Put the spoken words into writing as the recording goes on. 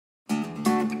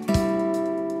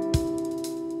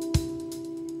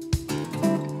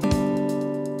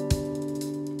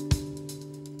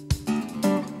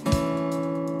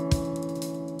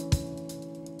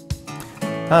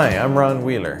Hi, I'm Ron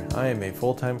Wheeler. I am a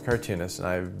full-time cartoonist and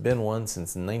I've been one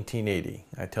since 1980.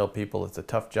 I tell people it's a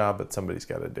tough job, but somebody's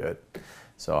got to do it.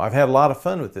 So I've had a lot of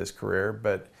fun with this career,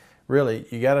 but really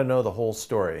you got to know the whole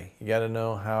story. You got to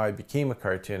know how I became a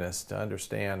cartoonist to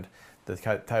understand the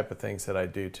type of things that I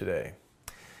do today.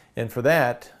 And for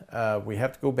that, we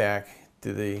have to go back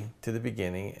to the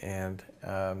beginning, and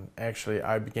actually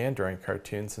I began drawing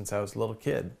cartoons since I was a little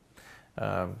kid.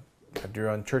 I drew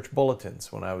on church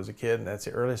bulletins when I was a kid, and that's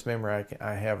the earliest memory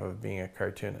I have of being a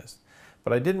cartoonist.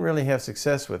 But I didn't really have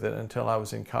success with it until I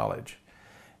was in college.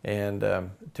 And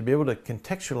to be able to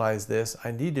contextualize this,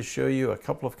 I need to show you a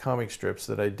couple of comic strips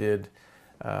that I did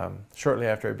shortly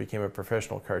after I became a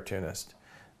professional cartoonist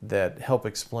that help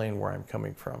explain where I'm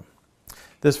coming from.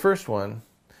 This first one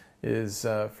is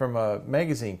from a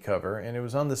magazine cover, and it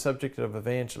was on the subject of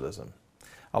evangelism.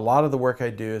 A lot of the work I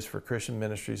do is for Christian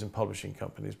ministries and publishing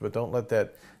companies, but don't let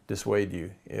that dissuade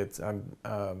you.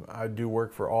 I do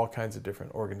work for all kinds of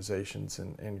different organizations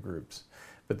and groups.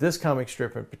 But this comic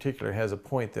strip in particular has a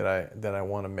point that I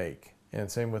want to make, and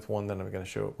same with one that I'm going to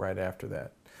show right after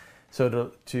that.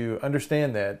 So to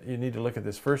understand that, you need to look at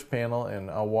this first panel, and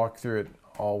I'll walk through it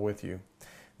all with you.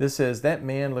 This says, "That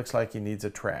man looks like he needs a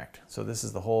tract." So this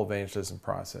is the whole evangelism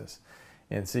process.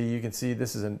 And see, you can see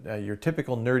this is your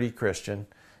typical nerdy Christian.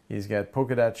 He's got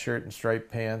polka dot shirt and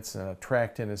striped pants and a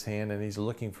tract in his hand, and he's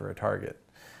looking for a target.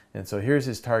 And so here's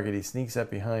his target. He sneaks up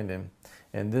behind him,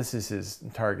 and this is his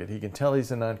target. He can tell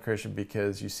he's a non-Christian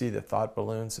because you see the thought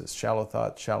balloons, his shallow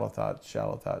thoughts, shallow thoughts,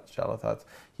 shallow thoughts, shallow thoughts.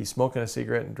 He's smoking a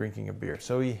cigarette and drinking a beer,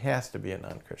 so he has to be a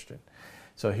non-Christian.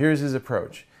 So here's his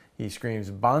approach. He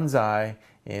screams "Bonsai,"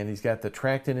 and he's got the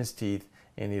tract in his teeth,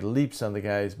 and he leaps on the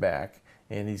guy's back.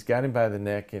 And he's got him by the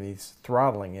neck, and he's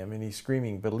throttling him, and he's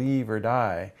screaming, "Believe or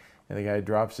die." And the guy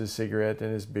drops his cigarette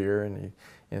and his beer,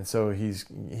 and so he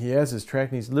has his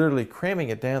tract, and he's literally cramming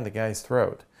it down the guy's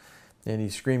throat. And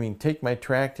he's screaming, "Take my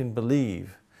tract and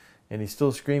believe." And he's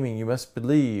still screaming, "You must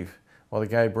believe," while the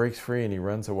guy breaks free and he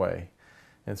runs away.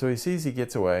 And so he sees he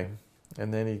gets away,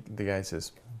 and then the guy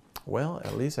says, "Well,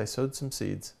 at least I sowed some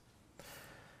seeds."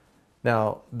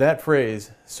 Now, that phrase,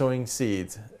 sowing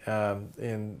seeds,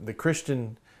 in the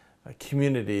Christian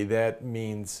community, that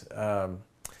means,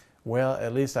 well,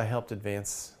 at least I helped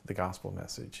advance the gospel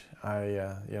message.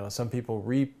 Some people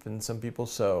reap and some people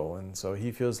sow, and so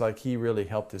he feels like he really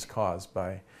helped his cause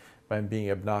by being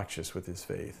obnoxious with his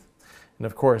faith. And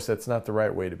of course, that's not the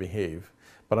right way to behave.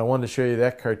 But I wanted to show you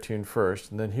that cartoon first,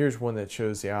 and then here's one that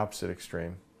shows the opposite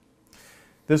extreme.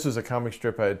 This was a comic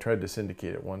strip I had tried to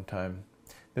syndicate at one time.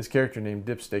 This character named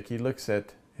Dipstick, he looks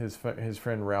at his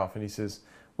friend Ralph, and he says,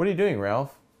 "What are you doing,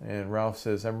 Ralph?" And Ralph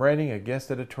says, "I'm writing a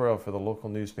guest editorial for the local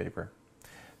newspaper.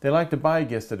 They like to buy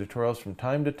guest editorials from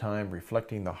time to time,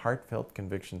 reflecting the heartfelt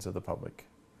convictions of the public."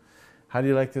 How do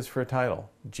you like this for a title?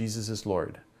 Jesus is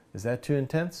Lord. Is that too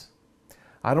intense?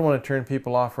 I don't want to turn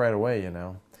people off right away, you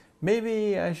know.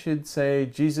 Maybe I should say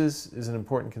Jesus is an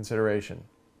important consideration.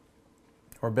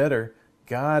 Or better,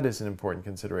 God is an important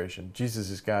consideration. Jesus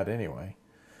is God anyway.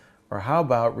 Or how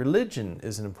about religion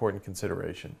is an important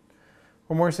consideration?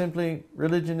 Or more simply,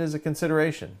 religion is a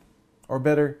consideration. Or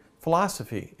better,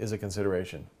 philosophy is a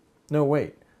consideration. No,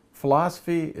 wait.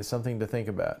 Philosophy is something to think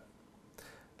about.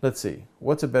 Let's see.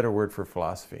 What's a better word for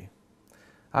philosophy?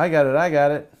 I got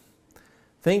it.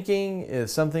 Thinking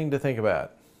is something to think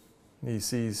about. He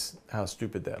sees how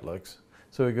stupid that looks.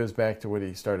 So he goes back to what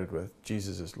he started with.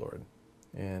 Jesus is Lord.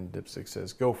 And Dipstick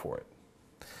says, "Go for it."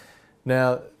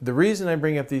 Now, the reason I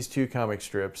bring up these two comic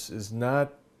strips is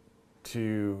not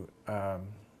to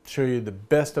show you the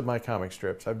best of my comic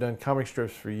strips. I've done comic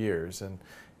strips for years,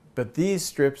 but these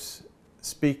strips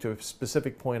speak to a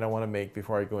specific point I want to make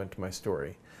before I go into my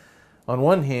story. On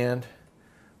one hand,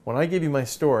 when I give you my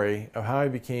story of how I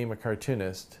became a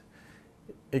cartoonist,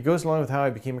 it goes along with how I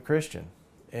became a Christian.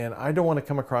 And I don't want to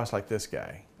come across like this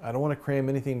guy. I don't want to cram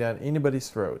anything down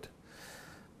anybody's throat.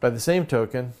 By the same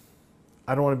token,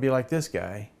 I don't want to be like this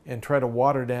guy and try to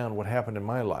water down what happened in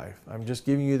my life. I'm just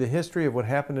giving you the history of what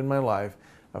happened in my life,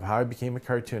 of how I became a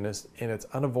cartoonist, and it's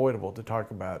unavoidable to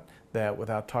talk about that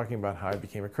without talking about how I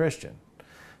became a Christian.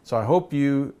 So I hope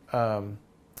you can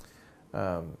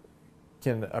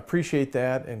appreciate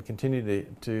that and continue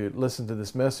to listen to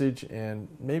this message and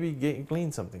maybe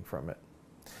glean something from it.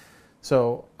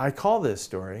 So I call this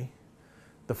story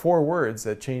 "The 4 Words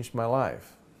That Changed My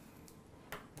Life."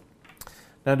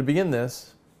 Now, to begin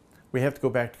this, we have to go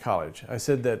back to college. I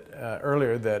said that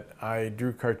earlier that I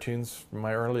drew cartoons from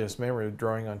my earliest memory of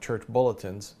drawing on church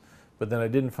bulletins, but then I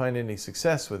didn't find any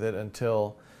success with it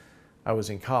until I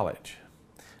was in college.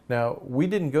 Now, we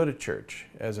didn't go to church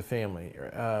as a family.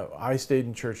 I stayed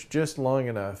in church just long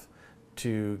enough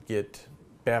to get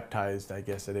baptized, I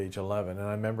guess, at age 11. And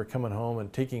I remember coming home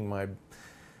and taking my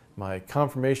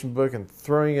confirmation book and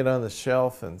throwing it on the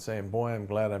shelf and saying, boy, I'm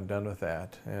glad I'm done with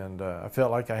that. And I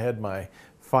felt like I had my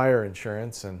fire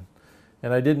insurance, and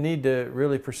I didn't need to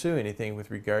really pursue anything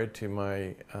with regard to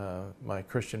my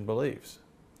Christian beliefs,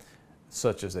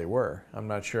 such as they were. I'm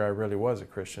not sure I really was a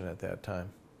Christian at that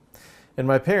time. And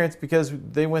my parents, because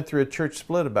they went through a church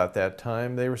split about that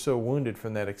time, they were so wounded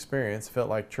from that experience, felt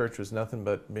like church was nothing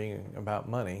but being about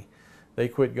money, they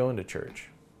quit going to church.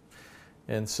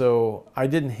 And so I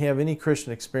didn't have any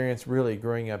Christian experience really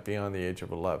growing up beyond the age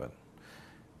of 11.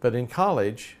 But in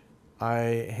college,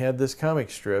 I had this comic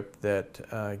strip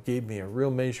that gave me a real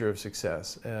measure of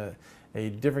success, a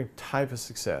different type of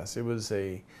success. It was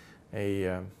an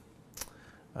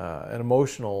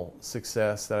emotional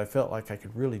success that I felt like I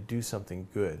could really do something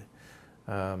good.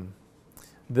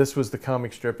 This was the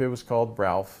comic strip. It was called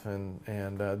Ralph,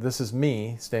 and this is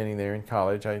me standing there in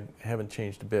college. I haven't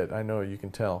changed a bit. I know you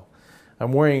can tell.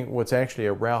 I'm wearing what's actually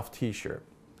a Ralph t-shirt.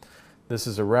 This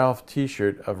is a Ralph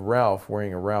t-shirt of Ralph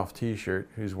wearing a Ralph t-shirt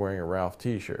who's wearing a Ralph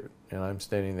t-shirt. And I'm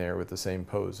standing there with the same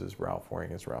pose as Ralph wearing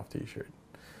his Ralph t-shirt.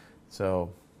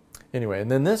 So anyway,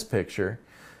 and then this picture,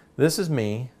 this is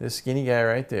me, this skinny guy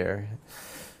right there.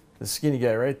 The skinny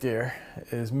guy right there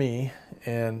is me.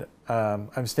 And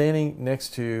I'm standing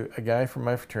next to a guy from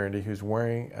my fraternity who's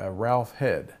wearing a Ralph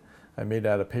head I made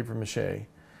out of paper mache.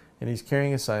 And he's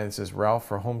carrying a sign that says Ralph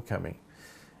for Homecoming.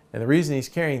 And the reason he's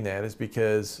carrying that is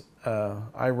because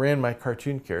I ran my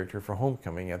cartoon character for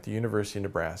homecoming at the University of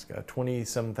Nebraska, a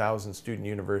 20-some thousand student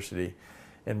university,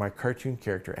 and my cartoon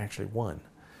character actually won.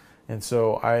 And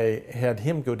so I had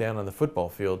him go down on the football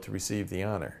field to receive the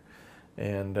honor.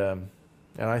 And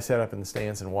I sat up in the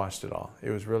stands and watched it all. It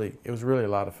was really a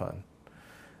lot of fun.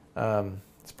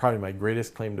 It's probably my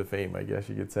greatest claim to fame, I guess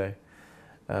you could say,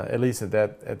 at least at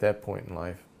that point in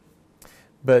life.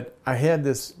 But I had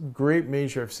this great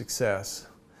measure of success,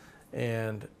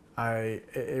 and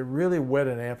it really whet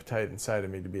an appetite inside of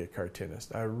me to be a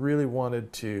cartoonist. I really wanted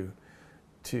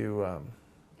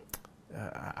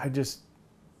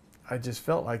I just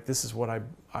felt like this is what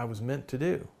I was meant to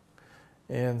do.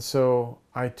 And so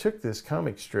I took this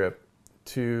comic strip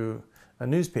to a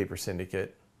newspaper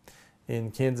syndicate in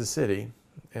Kansas City,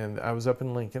 and I was up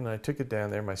in Lincoln, and I took it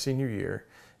down there my senior year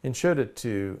and showed it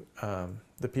to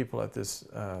the people at this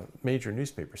major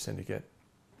newspaper syndicate.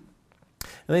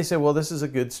 And they said, well, this is a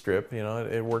good strip, you know,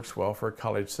 it works well for a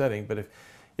college setting, but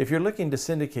if you're looking to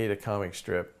syndicate a comic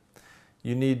strip,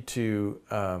 you need to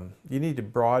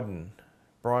broaden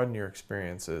your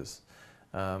experiences,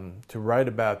 to write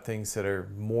about things that are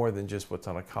more than just what's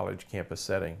on a college campus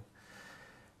setting.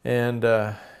 And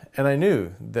I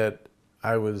knew that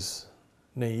I was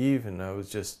naive, and I was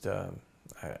just,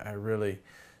 I really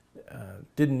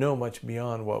didn't know much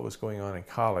beyond what was going on in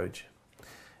college.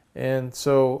 And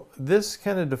so this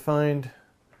kind of defined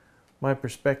my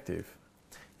perspective.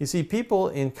 You see, people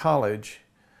in college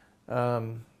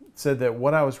said that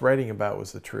what I was writing about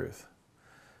was the truth.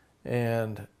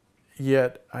 And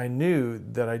yet I knew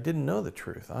that I didn't know the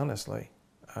truth, honestly.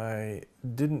 I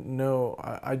didn't know,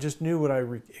 I just knew what I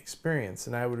experienced,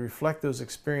 and I would reflect those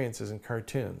experiences in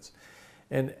cartoons.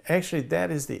 And actually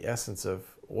that is the essence of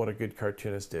what a good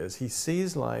cartoonist is. He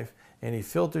sees life and he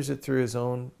filters it through his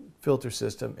own filter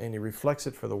system, and he reflects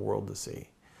it for the world to see.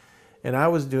 And I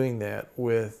was doing that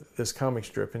with this comic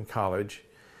strip in college,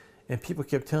 and people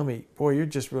kept telling me, boy, you're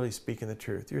just really speaking the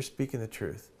truth. You're speaking the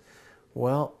truth.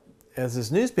 Well, as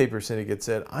this newspaper syndicate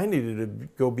said, I needed to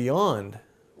go beyond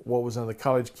what was on the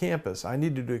college campus. I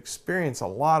needed to experience a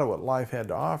lot of what life had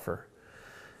to offer.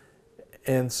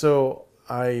 And so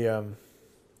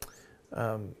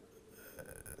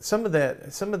some of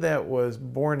that was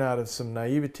born out of some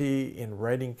naivety in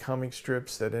writing comic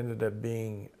strips that ended up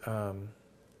being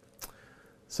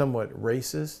somewhat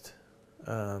racist.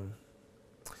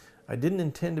 I didn't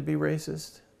intend to be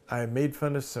racist. I made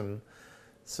fun of some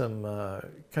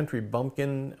country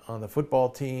bumpkin on the football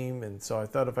team, and so I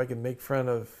thought if I could make fun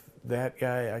of that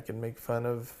guy, I could make fun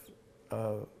of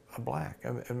a black,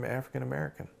 an African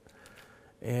American.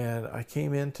 And I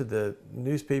came into the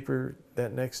newspaper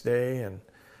that next day,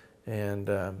 and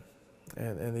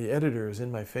the editor was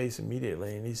in my face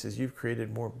immediately, and he says, "You've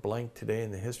created more blank today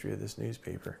in the history of this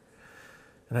newspaper."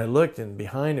 And I looked, and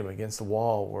behind him against the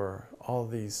wall were all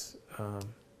these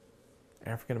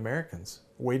African Americans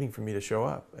waiting for me to show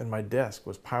up, and my desk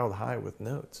was piled high with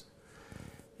notes.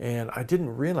 And I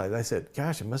didn't realize, I said,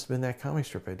 gosh, it must have been that comic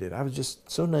strip I did. I was just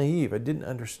so naive, I didn't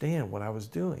understand what I was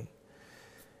doing.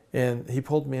 And he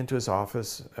pulled me into his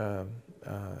office, or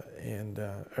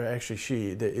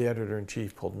actually the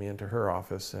editor-in-chief pulled me into her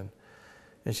office, and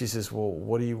she says, well,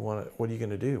 what are you going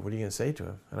to do? What are you going to say to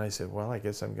him? And I said, well, I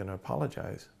guess I'm going to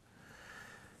apologize.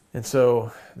 And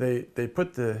so they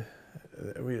put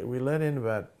we let in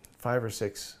about 5 or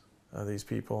 6 of these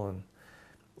people,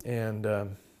 and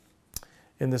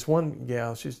this one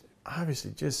gal, she's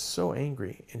obviously just so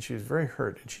angry, and she was very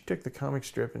hurt, and she took the comic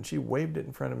strip and she waved it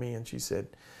in front of me, and she said,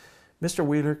 Mr.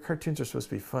 Wheeler, cartoons are supposed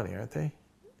to be funny, aren't they?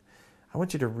 I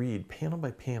want you to read panel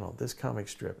by panel this comic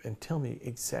strip and tell me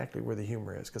exactly where the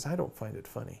humor is, because I don't find it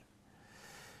funny.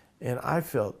 And I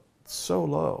felt so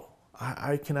low.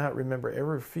 I cannot remember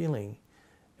ever feeling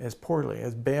as poorly,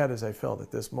 as bad as I felt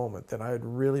at this moment, that I had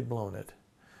really blown it.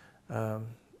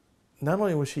 Not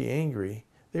only was she angry,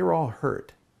 they were all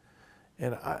hurt.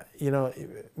 And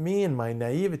me and my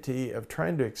naivety of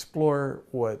trying to explore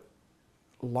what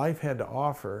life had to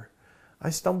offer, I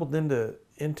stumbled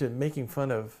into making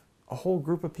fun of a whole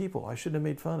group of people I shouldn't have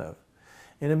made fun of.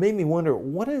 And it made me wonder,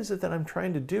 what is it that I'm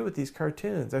trying to do with these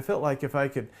cartoons? I felt like if I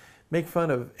could make fun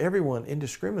of everyone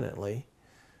indiscriminately,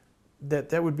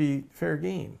 that would be fair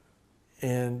game.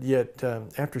 And yet,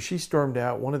 after she stormed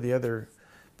out, one of the other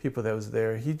people that was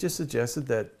there, he just suggested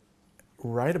that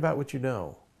write about what you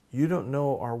know. You don't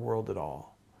know our world at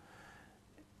all.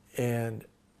 And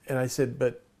I said,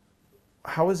 but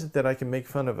how is it that I can make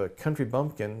fun of a country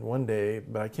bumpkin one day,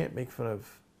 but I can't make fun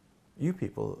of you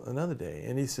people another day?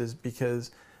 And he says,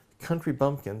 because country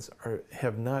bumpkins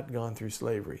have not gone through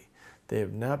slavery. They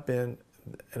have not been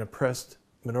an oppressed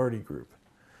minority group.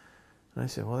 And I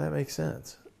said, well, that makes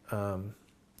sense.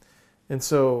 And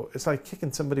so it's like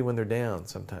kicking somebody when they're down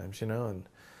sometimes,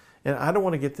 and I don't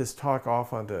want to get this talk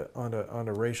off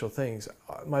onto racial things.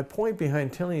 My point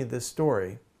behind telling you this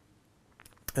story,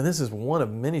 and this is one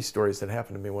of many stories that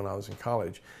happened to me when I was in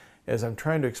college, as I'm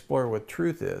trying to explore what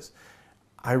truth is,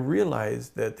 I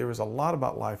realized that there was a lot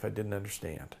about life I didn't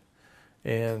understand.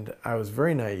 And I was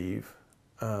very naive.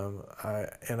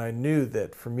 And I knew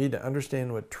that for me to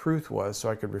understand what truth was, so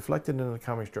I could reflect it in the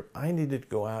comic strip, I needed to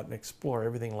go out and explore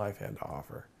everything life had to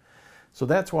offer. So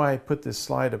that's why I put this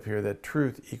slide up here, that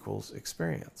truth equals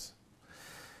experience.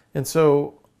 And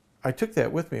so I took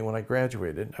that with me when I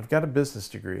graduated. I've got a business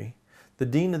degree. The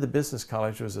dean of the business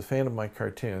college was a fan of my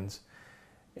cartoons,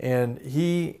 and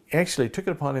he actually took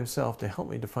it upon himself to help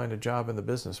me to find a job in the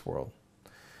business world.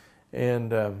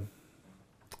 And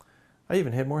I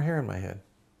even had more hair in my head.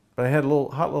 But I had a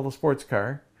hot little sports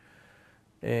car,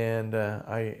 and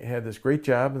I had this great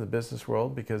job in the business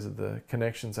world because of the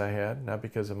connections I had, not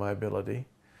because of my ability.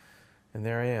 And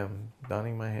there I am,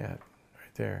 donning my hat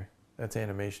right there. That's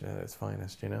animation at its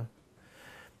finest,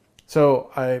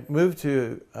 So I moved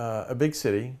to a big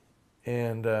city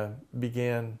and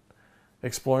began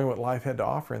exploring what life had to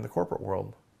offer in the corporate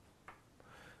world.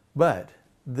 But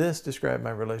this described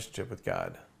my relationship with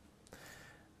God.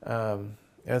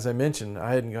 As I mentioned,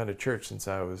 I hadn't gone to church since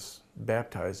I was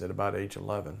baptized at about age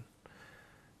 11.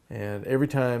 And every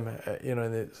time,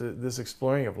 in this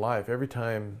exploring of life, every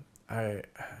time I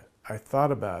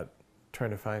thought about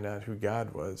trying to find out who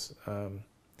God was,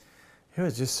 it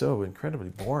was just so incredibly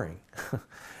boring.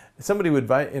 Somebody would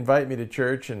invite me to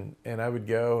church, and I would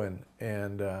go,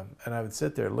 and I would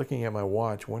sit there looking at my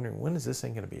watch, wondering, when is this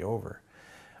thing going to be over?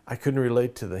 I couldn't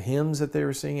relate to the hymns that they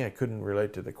were singing. I couldn't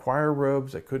relate to the choir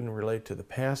robes. I couldn't relate to the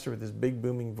pastor with his big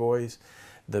booming voice.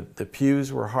 The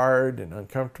pews were hard and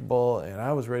uncomfortable, and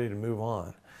I was ready to move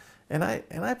on. And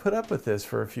I put up with this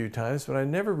for a few times, but I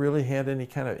never really had any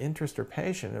kind of interest or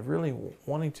passion of really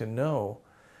wanting to know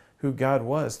who God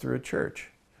was through a church.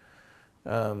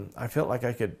 I felt like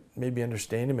I could maybe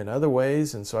understand him in other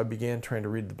ways, and so I began trying to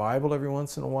read the Bible every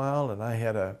once in a while, and I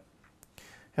had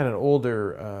an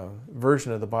older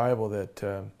version of the Bible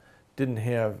that didn't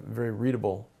have very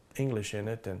readable English in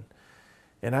it,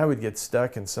 and I would get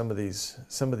stuck in some of these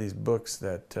books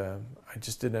that I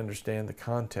just didn't understand the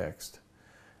context,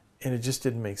 and it just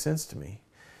didn't make sense to me.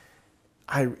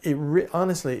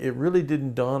 Honestly, it really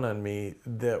didn't dawn on me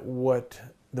that what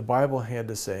the Bible had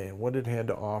to say and what it had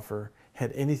to offer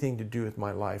had anything to do with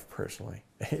my life personally.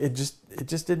 It just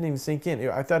didn't even sink in.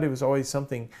 I thought it was always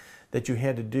something that you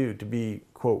had to do to be,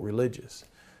 quote, religious.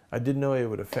 I didn't know it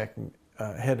would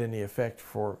had any effect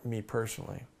for me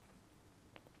personally.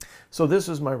 So this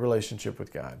was my relationship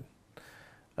with God.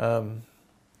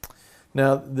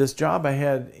 Now, this job I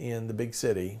had in the big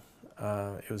city,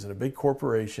 it was in a big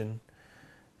corporation,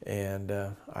 and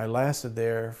I lasted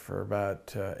there for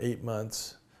about 8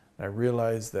 months. I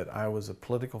realized that I was a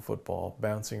political football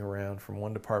bouncing around from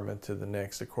one department to the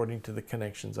next according to the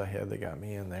connections I had that got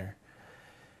me in there.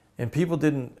 And people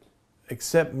didn't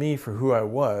accept me for who I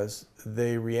was.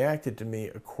 They reacted to me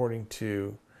according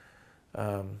to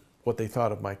what they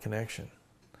thought of my connection.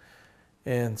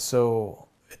 And so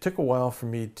it took a while for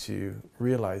me to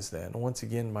realize that. And once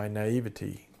again, my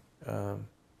naivety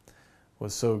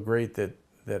was so great that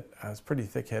I was pretty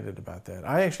thick-headed about that.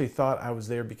 I actually thought I was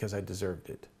there because I deserved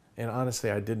it. And honestly,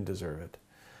 I didn't deserve it.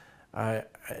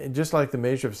 Just like the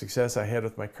measure of success I had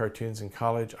with my cartoons in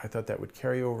college, I thought that would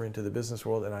carry over into the business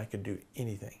world and I could do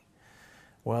anything.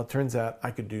 Well, it turns out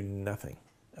I could do nothing.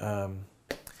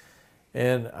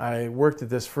 And I worked at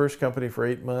this first company for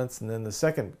 8 months, and then the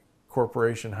second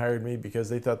corporation hired me because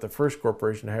they thought the first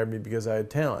corporation hired me because I had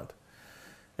talent.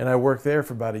 And I worked there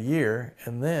for about a year,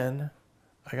 and then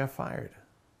I got fired.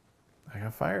 I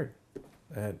got fired.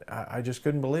 And I just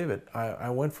couldn't believe it. I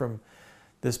went from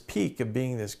this peak of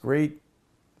being this great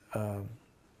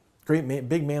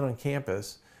big man on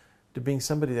campus to being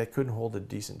somebody that couldn't hold a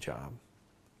decent job.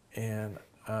 And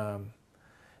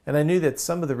I knew that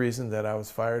some of the reason that I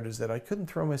was fired is that I couldn't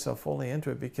throw myself fully into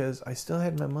it because I still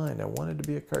had in my mind I wanted to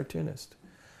be a cartoonist.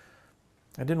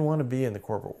 I didn't want to be in the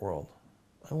corporate world.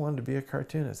 I wanted to be a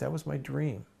cartoonist. That was my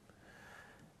dream.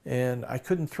 And I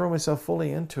couldn't throw myself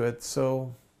fully into it,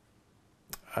 so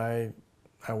I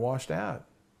washed out.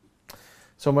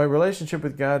 So my relationship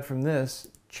with God from this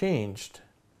changed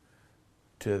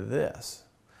to this.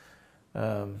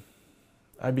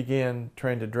 I began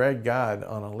trying to drag God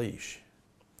on a leash.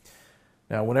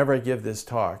 Now, whenever I give this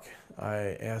talk,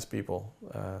 I ask people,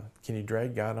 can you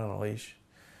drag God on a leash?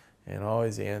 And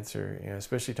always the answer,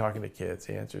 especially talking to kids,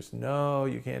 the answer is, no,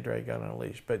 you can't drag God on a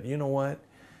leash. But you know what?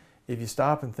 If you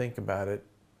stop and think about it,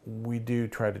 we do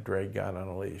try to drag God on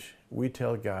a leash. We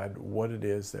tell God what it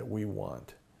is that we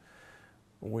want.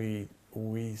 We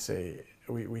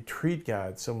treat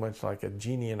God so much like a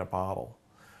genie in a bottle.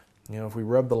 If we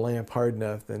rub the lamp hard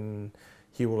enough, then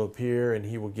he will appear and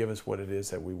he will give us what it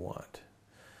is that we want.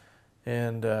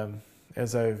 And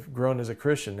as I've grown as a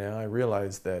Christian now, I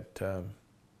realize that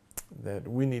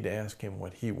we need to ask him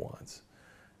what he wants.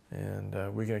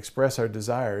 And we can express our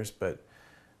desires, but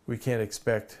we can't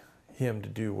expect him to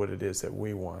do what it is that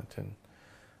we want. And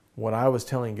what I was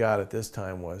telling God at this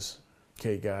time was,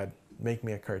 okay, God, make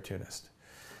me a cartoonist.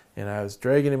 And I was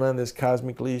dragging him on this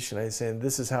cosmic leash, and I was saying,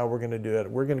 this is how we're going to do it.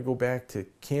 We're going to go back to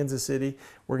Kansas City.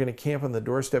 We're going to camp on the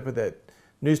doorstep of that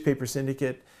newspaper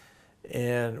syndicate,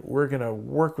 and we're going to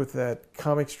work with that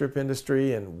comic strip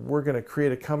industry, and we're going to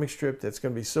create a comic strip that's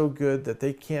going to be so good that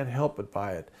they can't help but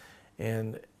buy it.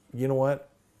 And you know what?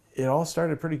 It all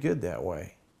started pretty good that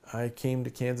way. I came to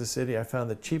Kansas City. I found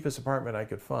the cheapest apartment I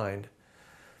could find.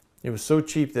 It was so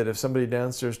cheap that if somebody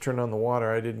downstairs turned on the water,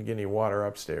 I didn't get any water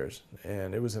upstairs.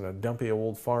 And it was in a dumpy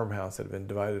old farmhouse that had been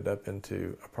divided up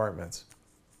into apartments.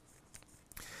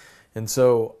 And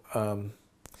so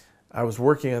I was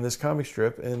working on this comic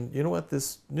strip, and you know what?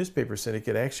 This newspaper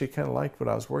syndicate actually kind of liked what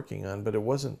I was working on, but it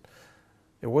wasn't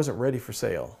ready for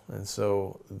sale. And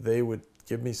so they would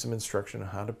give me some instruction on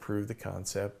how to prove the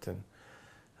concept and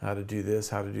how to do this,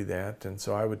 how to do that. And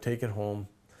so I would take it home,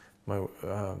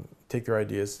 take their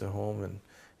ideas to home,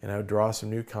 and I would draw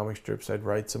some new comic strips. I'd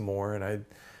write some more, and I'd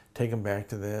take them back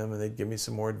to them, and they'd give me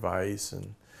some more advice.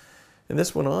 And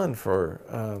this went on for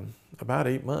about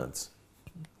 8 months.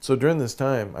 So during this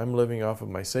time, I'm living off of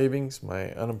my savings,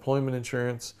 my unemployment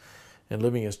insurance, and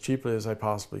living as cheaply as I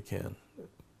possibly can.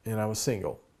 And I was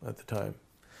single at the time.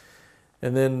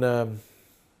 And then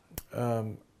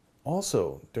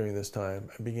also during this time,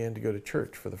 I began to go to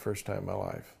church for the first time in my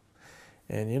life.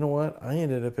 And you know what? I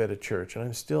ended up at a church, and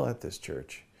I'm still at this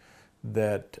church,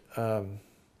 that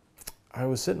I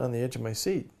was sitting on the edge of my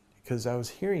seat because I was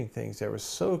hearing things that were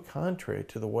so contrary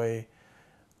to the way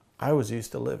I was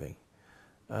used to living.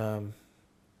 I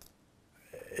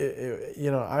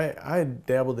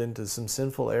dabbled into some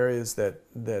sinful areas that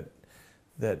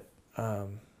I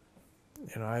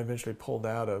eventually pulled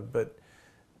out of. But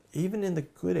even in the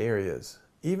good areas,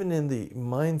 even in the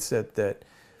mindset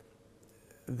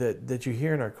that you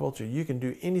hear in our culture, you can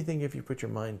do anything if you put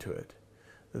your mind to it.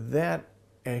 That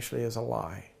actually is a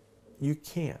lie. You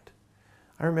can't.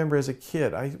 I remember as a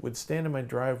kid, I would stand in my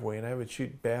driveway and I would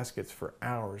shoot baskets for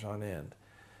hours on end.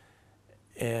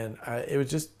 And it was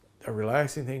just a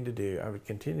relaxing thing to do. I would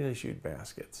continually shoot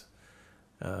baskets.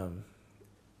 And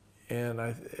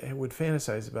I would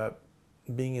fantasize about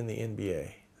being in the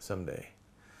NBA someday.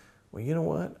 Well, you know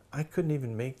what? I couldn't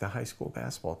even make the high school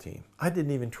basketball team. I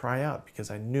didn't even try out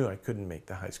because I knew I couldn't make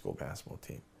the high school basketball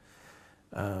team.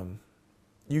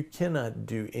 You cannot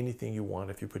do anything you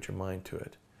want if you put your mind to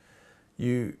it.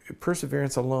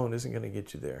 Perseverance alone isn't going to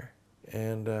get you there.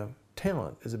 And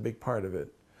talent is a big part of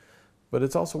it. but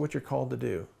it's also what you're called to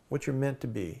do. What you're meant to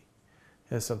be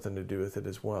has something to do with it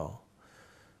as well.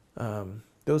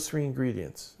 Those three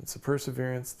ingredients, it's the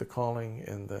perseverance, the calling,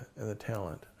 and the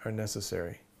talent, are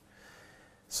necessary.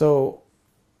 So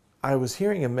I was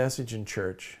hearing a message in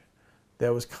church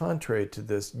that was contrary to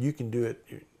this, you can do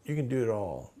it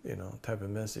all, type of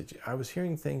message. I was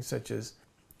hearing things such as,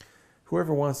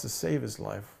 whoever wants to save his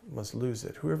life must lose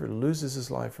it. Whoever loses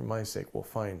his life for my sake will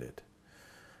find it.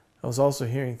 I was also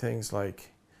hearing things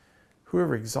like,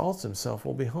 whoever exalts himself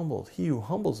will be humbled. He who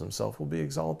humbles himself will be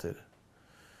exalted.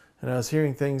 And I was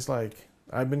hearing things like,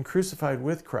 I've been crucified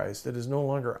with Christ. It is no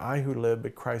longer I who live,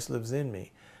 but Christ lives in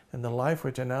me. And the life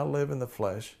which I now live in the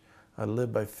flesh, I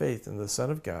live by faith in the Son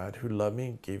of God, who loved me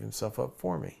and gave himself up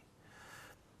for me.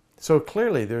 So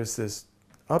clearly there's this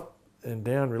up and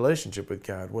down relationship with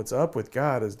God. What's up with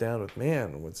God is down with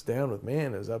man. What's down with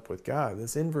man is up with God.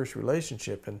 This inverse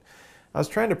relationship. And I was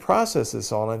trying to process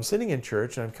this all. I'm sitting in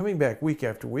church, and I'm coming back week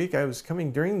after week. I was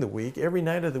coming during the week. Every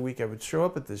night of the week I would show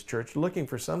up at this church looking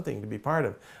for something to be part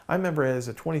of. I remember as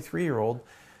a 23-year-old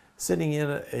sitting in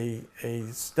a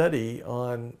study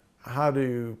on how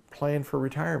to plan for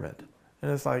retirement. And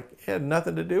it's like, it had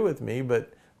nothing to do with me,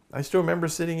 but I still remember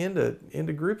sitting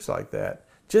into groups like that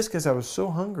just because I was so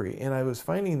hungry, and I was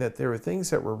finding that there were things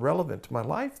that were relevant to my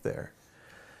life there.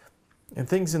 And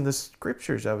things in the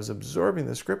scriptures, I was absorbing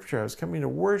the scripture, I was coming to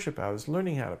worship, I was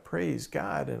learning how to praise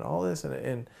God and all this,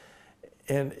 and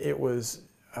it was,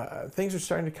 things were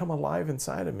starting to come alive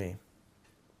inside of me.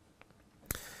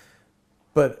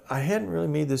 But I hadn't really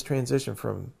made this transition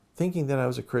from thinking that I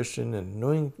was a Christian and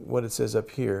knowing what it says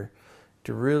up here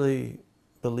to really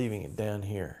believing it down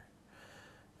here.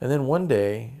 And then one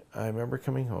day, I remember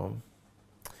coming home,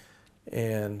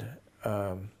 and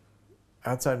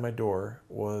outside my door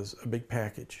was a big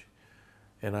package.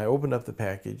 And I opened up the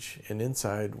package, and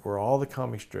inside were all the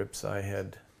comic strips I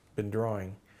had been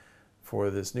drawing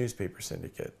for this newspaper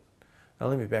syndicate. Now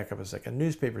let me back up a second.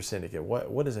 Newspaper syndicate,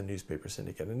 what is a newspaper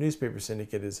syndicate? A newspaper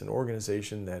syndicate is an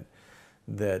organization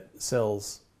that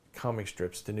sells comic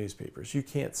strips to newspapers. You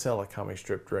can't sell a comic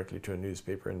strip directly to a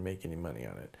newspaper and make any money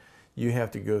on it. You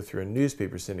have to go through a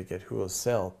newspaper syndicate who will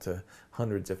sell to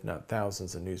hundreds, if not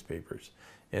thousands, of newspapers.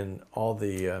 And all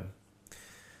the,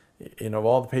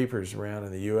 all the papers around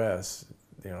in the U.S.,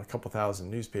 a couple thousand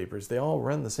newspapers, they all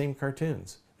run the same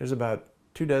cartoons. There's about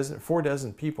 4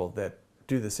 dozen people that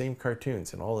do the same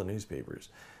cartoons in all the newspapers.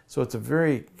 So it's a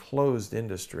very closed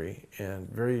industry and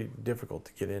very difficult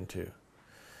to get into.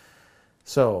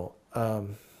 So,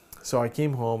 so I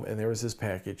came home, and there was this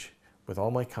package with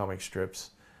all my comic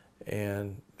strips,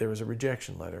 and there was a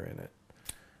rejection letter in it.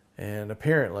 And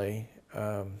apparently,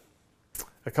 a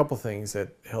couple things that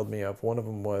held me up. One of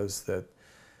them was that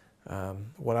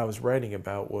what I was writing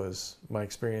about was my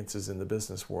experiences in the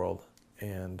business world,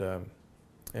 and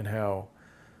how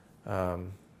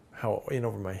in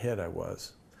over my head I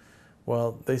was.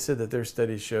 Well, they said that their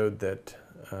studies showed that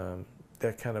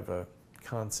that kind of a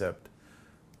concept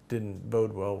didn't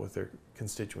bode well with their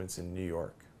constituents in New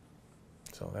York.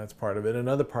 So that's part of it.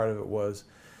 Another part of it was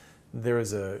there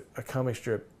was a comic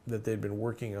strip that they'd been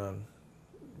working on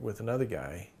with another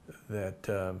guy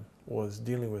that was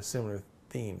dealing with similar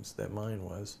themes that mine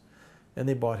was, and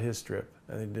they bought his strip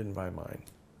and they didn't buy mine.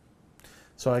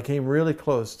 So I came really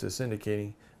close to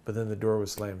syndicating, but then the door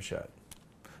was slammed shut.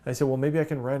 I said, well, maybe I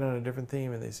can write on a different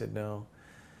theme, and they said, no,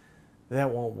 that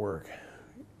won't work.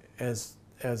 As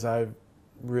I've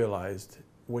realized,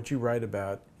 what you write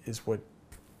about is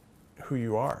who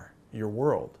you are, your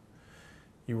world.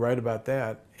 You write about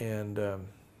that, and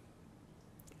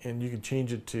you can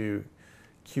change it to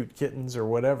cute kittens or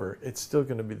whatever. It's still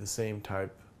going to be the same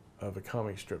type of a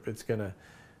comic strip. It's going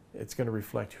to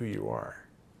reflect who you are,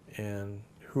 and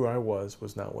who I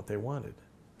was not what they wanted.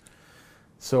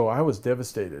 So I was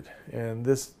devastated, and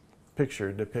this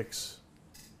picture depicts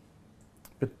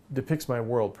my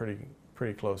world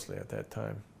pretty closely at that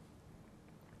time.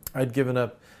 I'd given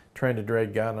up trying to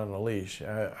drag God on a leash.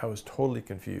 I was totally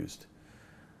confused.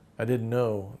 I didn't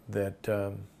know that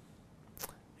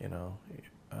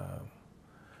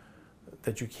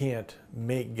that you can't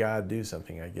make God do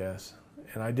something, I guess.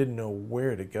 And I didn't know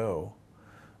where to go.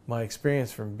 My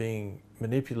experience from being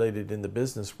manipulated in the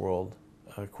business world,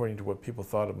 according to what people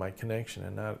thought of my connection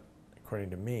and not according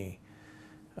to me,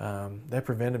 that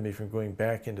prevented me from going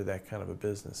back into that kind of a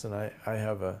business. And I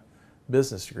have a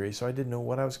business degree, so I didn't know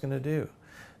what I was going to do.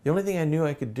 The only thing I knew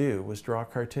I could do was draw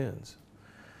cartoons.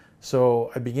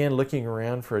 So I began looking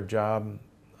around for a job,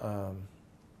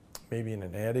 maybe in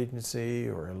an ad agency,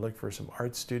 or I looked for some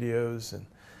art studios, and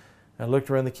I looked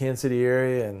around the Kansas City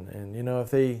area, and if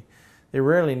they they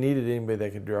rarely needed anybody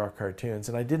that could draw cartoons,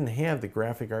 and I didn't have the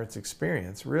graphic arts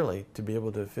experience really to be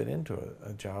able to fit into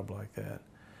a job like that.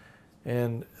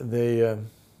 And they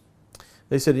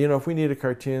said, you know, if we needed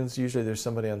cartoons, usually there's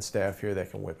somebody on staff here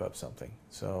that can whip up something.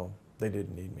 So they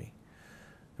didn't need me.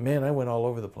 Man, I went all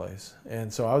over the place.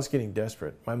 And so I was getting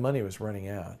desperate. My money was running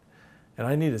out. And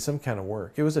I needed some kind of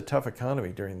work. It was a tough economy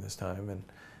during this time,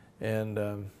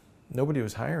 and nobody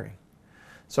was hiring.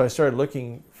 So I started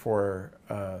looking for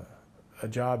a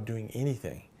job doing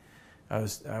anything. I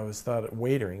was thought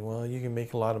waitering. Well, you can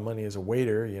make a lot of money as a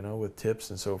waiter, you know, with tips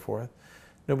and so forth.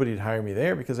 Nobody'd hire me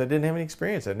there because I didn't have any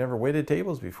experience. I'd never waited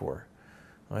tables before.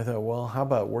 I thought, well, how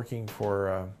about working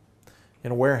for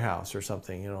in a warehouse or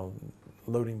something, you know,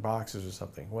 loading boxes or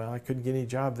something. Well, I couldn't get any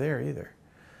job there either.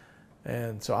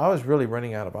 And so I was really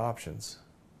running out of options.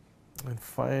 And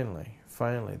finally,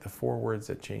 the 4 words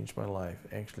that changed my life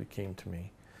actually came to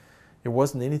me. It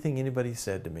wasn't anything anybody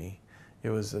said to me. It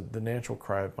was the natural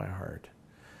cry of my heart.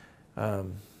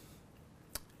 And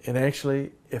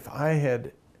actually, if I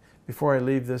had, before I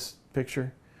leave this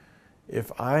picture,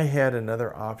 if I had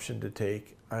another option to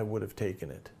take, I would have taken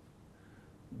it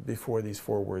before these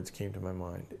 4 words came to my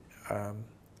mind.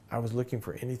 I was looking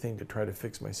for anything to try to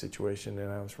fix my situation, and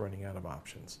I was running out of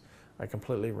options. I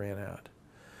completely ran out.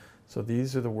 So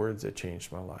these are the words that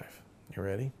changed my life. You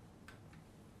ready?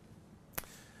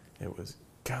 It was,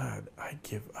 God, I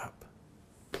give up.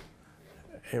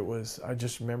 It was, I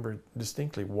just remember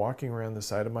distinctly walking around the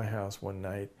side of my house one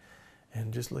night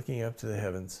and just looking up to the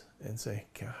heavens and saying,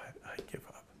 God, I give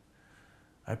up.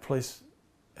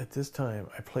 At this time,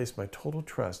 I placed my total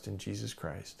trust in Jesus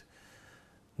Christ,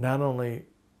 not only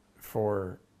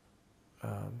for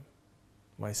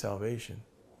my salvation,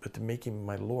 but to make him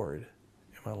my Lord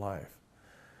in my life.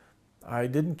 I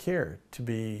didn't care to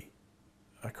be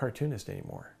a cartoonist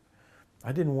anymore.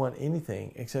 I didn't want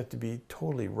anything except to be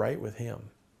totally right with him.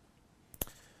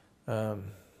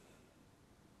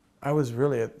 I was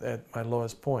really at my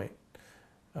lowest point.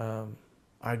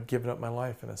 I'd given up my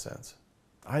life in a sense.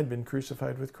 I had been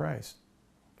crucified with Christ.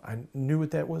 I knew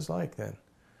what that was like then.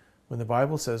 When the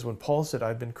Bible says, when Paul said,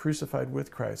 I've been crucified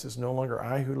with Christ, it's no longer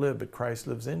I who live, but Christ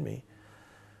lives in me.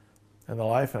 And the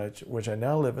life which I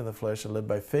now live in the flesh, I live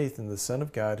by faith in the Son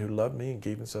of God who loved me and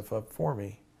gave himself up for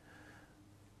me.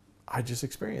 I just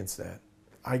experienced that.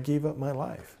 I gave up my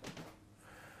life.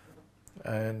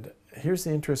 And here's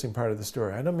the interesting part of the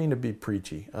story. I don't mean to be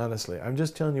preachy, honestly. I'm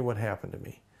just telling you what happened to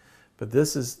me. But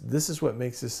this is what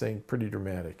makes this thing pretty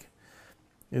dramatic.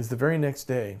 Is the very next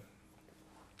day,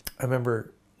 I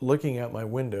remember looking out my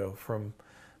window from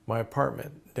my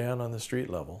apartment down on the street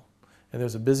level. And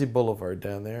there's a busy boulevard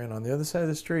down there. And on the other side of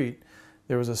the street,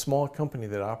 there was a small company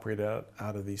that operated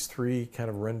out of these 3 kind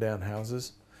of rundown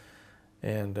houses.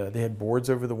 And they had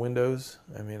boards over the windows.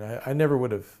 I mean, I never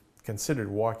would have considered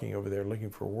walking over there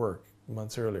looking for work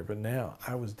months earlier, but now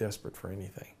I was desperate for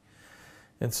anything.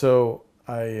 And so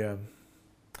I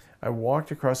walked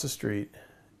across the street,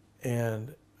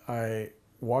 and I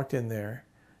walked in there,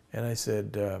 and I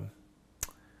said,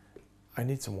 I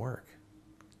need some work.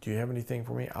 Do you have anything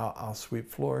for me? I'll sweep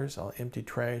floors, I'll empty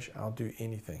trash, I'll do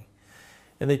anything.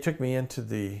 And they took me into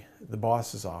the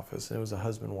boss's office, and it was a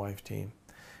husband-wife team.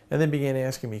 And they began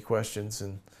asking me questions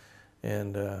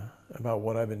and about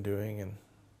what I've been doing,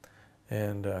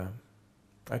 and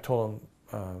I told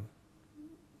them,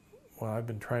 well, I've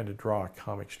been trying to draw a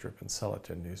comic strip and sell it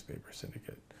to a newspaper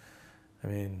syndicate. I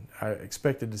mean, I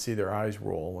expected to see their eyes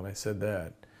roll when I said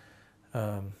that,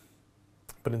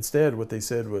 but instead, what they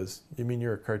said was, "You mean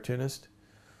you're a cartoonist?"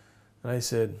 And I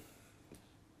said,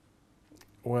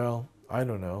 "Well, I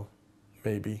don't know,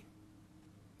 maybe,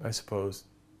 I suppose."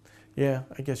 Yeah,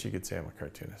 I guess you could say I'm a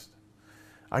cartoonist.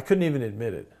 I couldn't even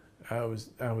admit it. I was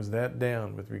that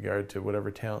down with regard to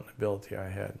whatever talent and ability I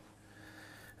had.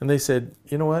 And they said,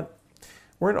 you know what?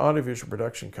 We're an audiovisual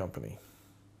production company.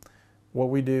 What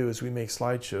we do is we make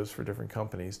slideshows for different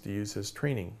companies to use as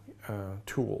training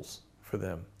tools for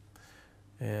them.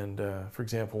 And for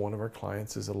example, one of our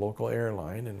clients is a local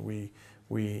airline, and we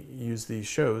use these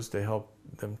shows to help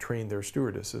them train their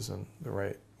stewardesses on the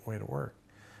right way to work.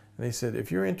 And they said,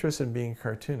 if you're interested in being a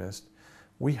cartoonist,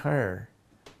 we've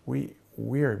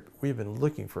been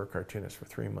looking for a cartoonist for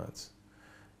 3 months.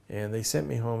 And they sent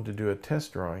me home to do a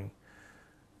test drawing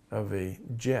of a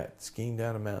jet skiing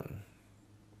down a mountain.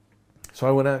 So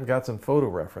I went out and got some photo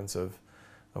reference of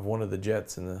one of the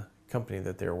jets in the company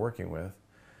that they were working with.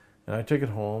 And I took it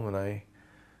home, and I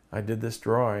did this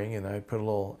drawing, and I put a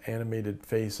little animated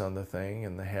face on the thing,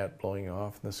 and the hat blowing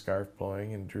off and the scarf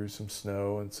blowing, and drew some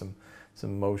snow and some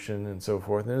motion and so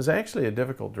forth. And it was actually a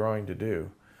difficult drawing to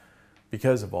do,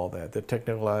 because of all that, the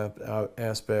technical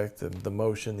aspect, the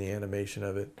motion, the animation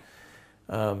of it.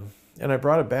 And I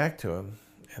brought it back to them,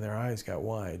 and their eyes got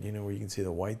wide, you know, where you can see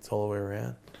the whites all the way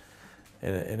around.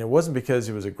 And it wasn't because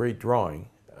it was a great drawing.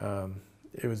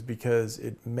 It was because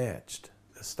it matched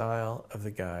the style of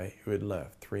the guy who had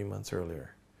left 3 months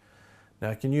earlier.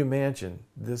 Now, can you imagine,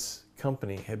 this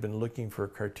company had been looking for a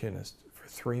cartoonist for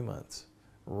 3 months,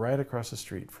 right across the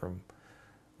street from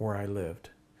where I lived,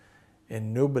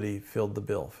 and nobody filled the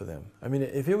bill for them. I mean,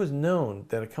 if it was known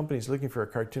that a company's looking for a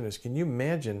cartoonist, can you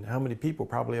imagine how many people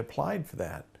probably applied for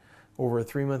that over a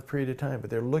 3-month period of time? But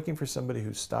they're looking for somebody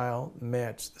whose style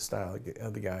matched the style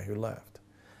of the guy who left.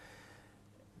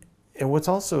 And what's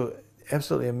also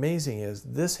absolutely amazing is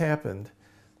this happened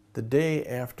the day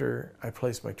after I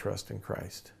placed my trust in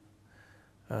Christ.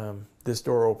 This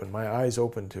door opened, my eyes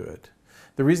opened to it.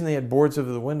 The reason they had boards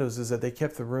over the windows is that they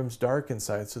kept the rooms dark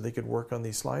inside so they could work on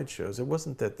these slideshows. It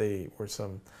wasn't that they were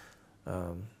some,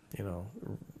 you know,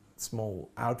 small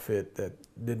outfit that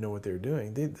didn't know what they were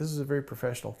doing. This is a very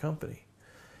professional company.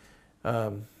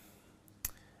 And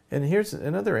here's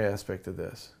another aspect of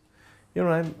this. You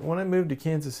know, when I moved to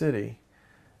Kansas City,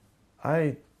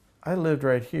 I lived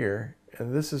right here,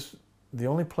 and this is the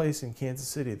only place in Kansas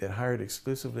City that hired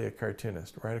exclusively a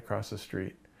cartoonist, right across the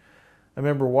street. I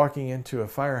remember walking into a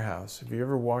firehouse. If you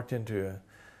ever walked into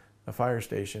a fire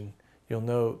station, you'll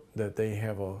know that they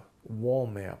have a wall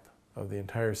map of the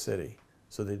entire city,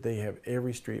 so that they have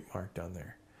every street marked on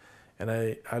there. And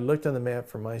I looked on the map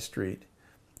for my street,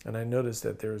 and I noticed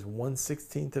that there was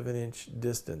 1/16 of an inch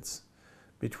distance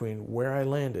between where I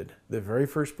landed, the very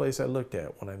first place I looked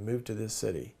at when I moved to this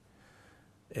city,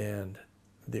 and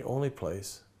the only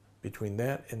place, between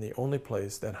that and the only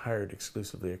place that hired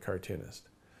exclusively a cartoonist.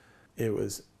 It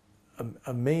was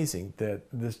amazing that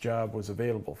this job was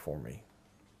available for me.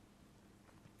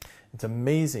 It's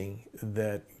amazing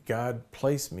that God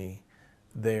placed me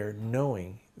there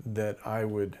knowing that I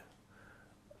would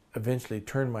eventually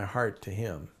turn my heart to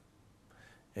Him.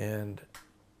 And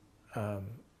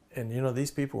you know,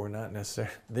 these people were not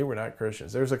necessarily, they were not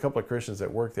Christians. There was a couple of Christians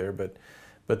that worked there, but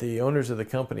the owners of the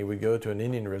company would go to an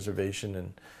Indian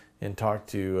reservation and talk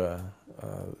to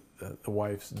the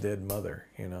wife's dead mother,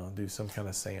 you know, do some kind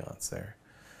of seance there.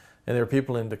 And there were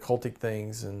people into cultic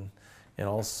things and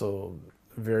also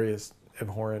various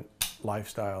abhorrent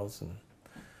lifestyles. And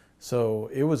so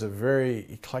it was a very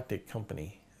eclectic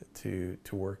company to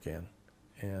work in.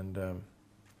 And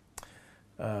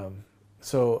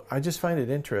so I just find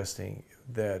it interesting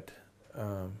that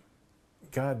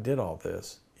God did all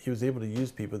this. He was able to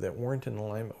use people that weren't in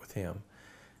alignment with Him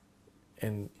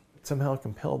and somehow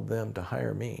compelled them to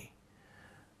hire me.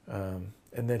 And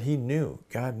that He knew,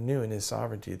 God knew in His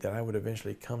sovereignty, that I would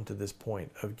eventually come to this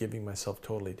point of giving myself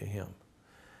totally to Him.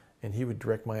 And He would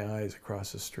direct my eyes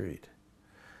across the street.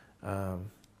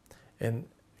 And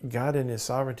God in His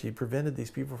sovereignty prevented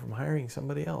these people from hiring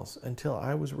somebody else until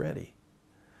I was ready.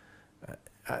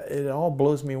 It all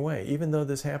blows me away. Even though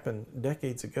this happened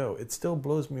decades ago, it still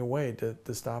blows me away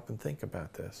to stop and think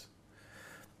about this.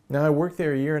 Now, I worked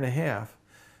there 1.5 years,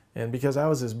 and because I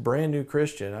was this brand new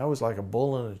Christian, I was like a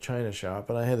bull in a china shop,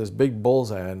 and I had this big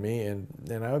bullseye on me, and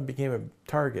I became a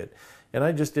target. And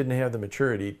I just didn't have the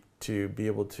maturity to be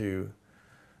able to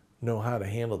know how to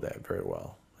handle that very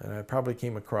well. And I probably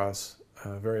came across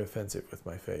very offensive with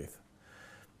my faith.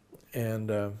 And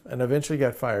eventually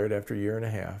got fired after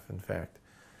 1.5 years. In fact,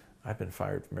 I've been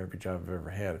fired from every job I've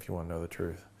ever had, if you want to know the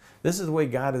truth. This is the way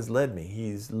God has led me.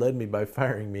 He's led me by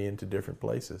firing me into different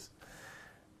places.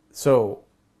 So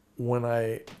when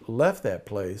I left that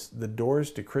place, the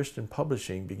doors to Christian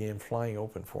publishing began flying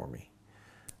open for me.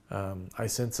 I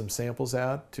sent some samples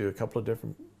out to a couple of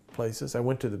different places. I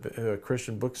went to the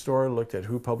Christian bookstore, looked at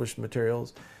who published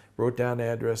materials, wrote down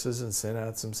addresses, and sent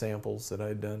out some samples that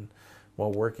I'd done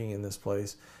while working in this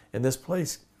place. And this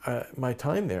place, my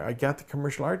time there, I got the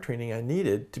commercial art training I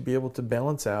needed to be able to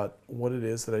balance out what it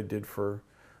is that I did for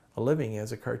a living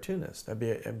as a cartoonist. I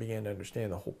began to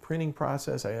understand the whole printing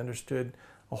process. I understood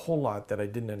a whole lot that I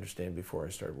didn't understand before I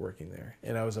started working there.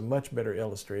 And I was a much better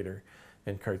illustrator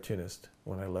and cartoonist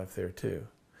when I left there too.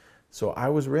 So I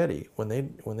was ready. When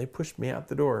they pushed me out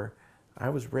the door, I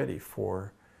was ready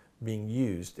for being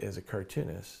used as a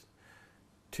cartoonist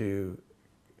to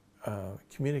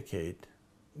communicate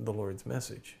the Lord's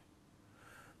message.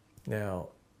 Now,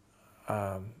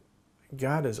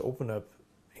 God has opened up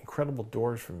incredible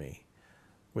doors for me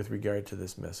with regard to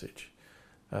this message.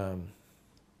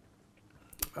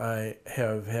 I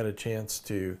have had a chance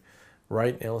to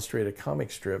write and illustrate a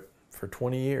comic strip for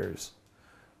 20 years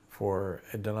for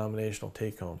a denominational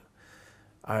take-home.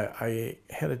 I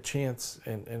had a chance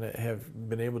and have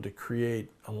been able to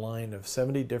create a line of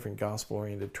 70 different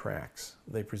gospel-oriented tracts.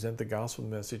 They present the gospel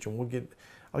message, and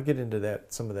I'll get into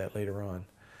some of that later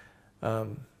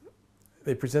on.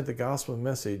 They present the gospel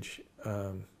message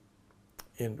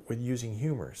with using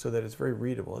humor, so that it's very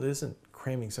readable. It isn't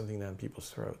cramming something down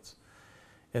people's throats.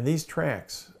 And these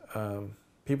tracts,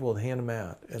 people would hand them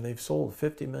out, and they've sold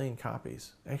 50 million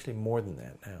copies, actually more than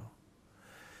that now.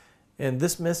 And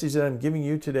this message that I'm giving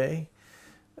you today,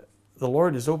 the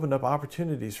Lord has opened up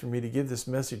opportunities for me to give this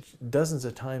message dozens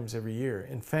of times every year.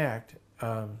 In fact,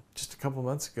 just a couple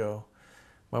months ago,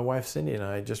 my wife Cindy and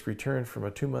I just returned from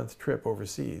a 2-month trip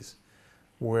overseas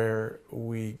where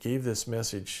we gave this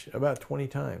message about 20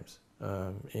 times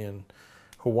in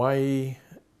Hawaii,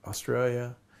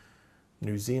 Australia,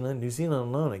 New Zealand. New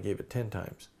Zealand alone, I gave it 10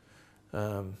 times.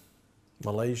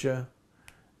 Malaysia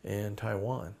and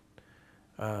Taiwan.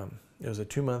 It was a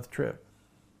 2-month trip.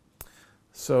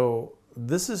 So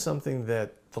this is something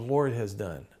that the Lord has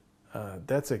done.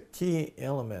 That's a key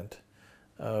element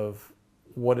of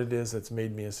what it is that's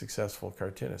made me a successful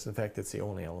cartoonist. In fact, it's the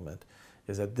only element,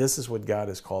 is that this is what God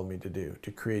has called me to do,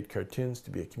 to create cartoons,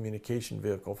 to be a communication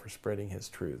vehicle for spreading His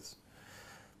truths.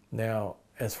 Now,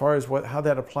 as far as how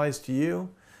that applies to you,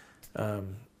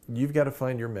 you've got to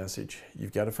find your message,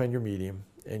 you've got to find your medium,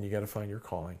 and you've got to find your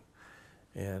calling.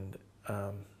 And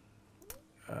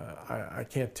I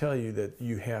can't tell you that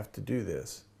you have to do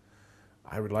this.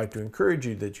 I would like to encourage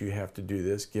you that you have to do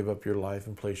this, give up your life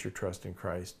and place your trust in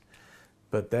Christ.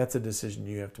 But that's a decision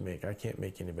you have to make. I can't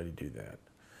make anybody do that.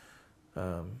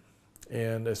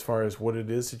 And as far as what it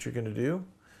is that you're going to do,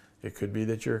 it could be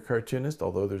that you're a cartoonist,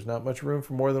 although there's not much room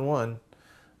for more than one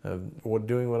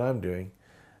doing what I'm doing.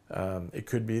 It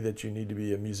could be that you need to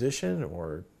be a musician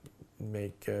or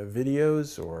make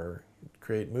videos or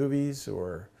create movies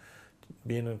or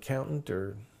be an accountant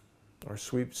or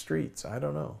sweep streets. I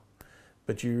don't know.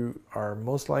 But you are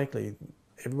most likely,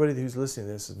 everybody who's listening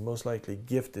to this is most likely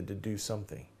gifted to do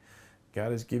something.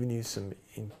 God has given you some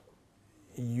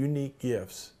unique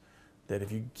gifts that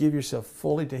if you give yourself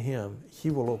fully to Him, He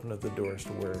will open up the doors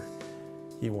to where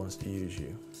He wants to use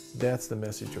you. That's the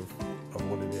message of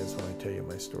what it is when I tell you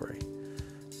my story.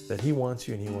 That He wants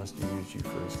you and He wants to use you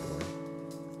for His glory.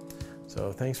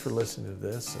 So thanks for listening to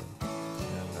this, and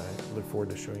I look forward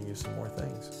to showing you some more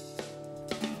things.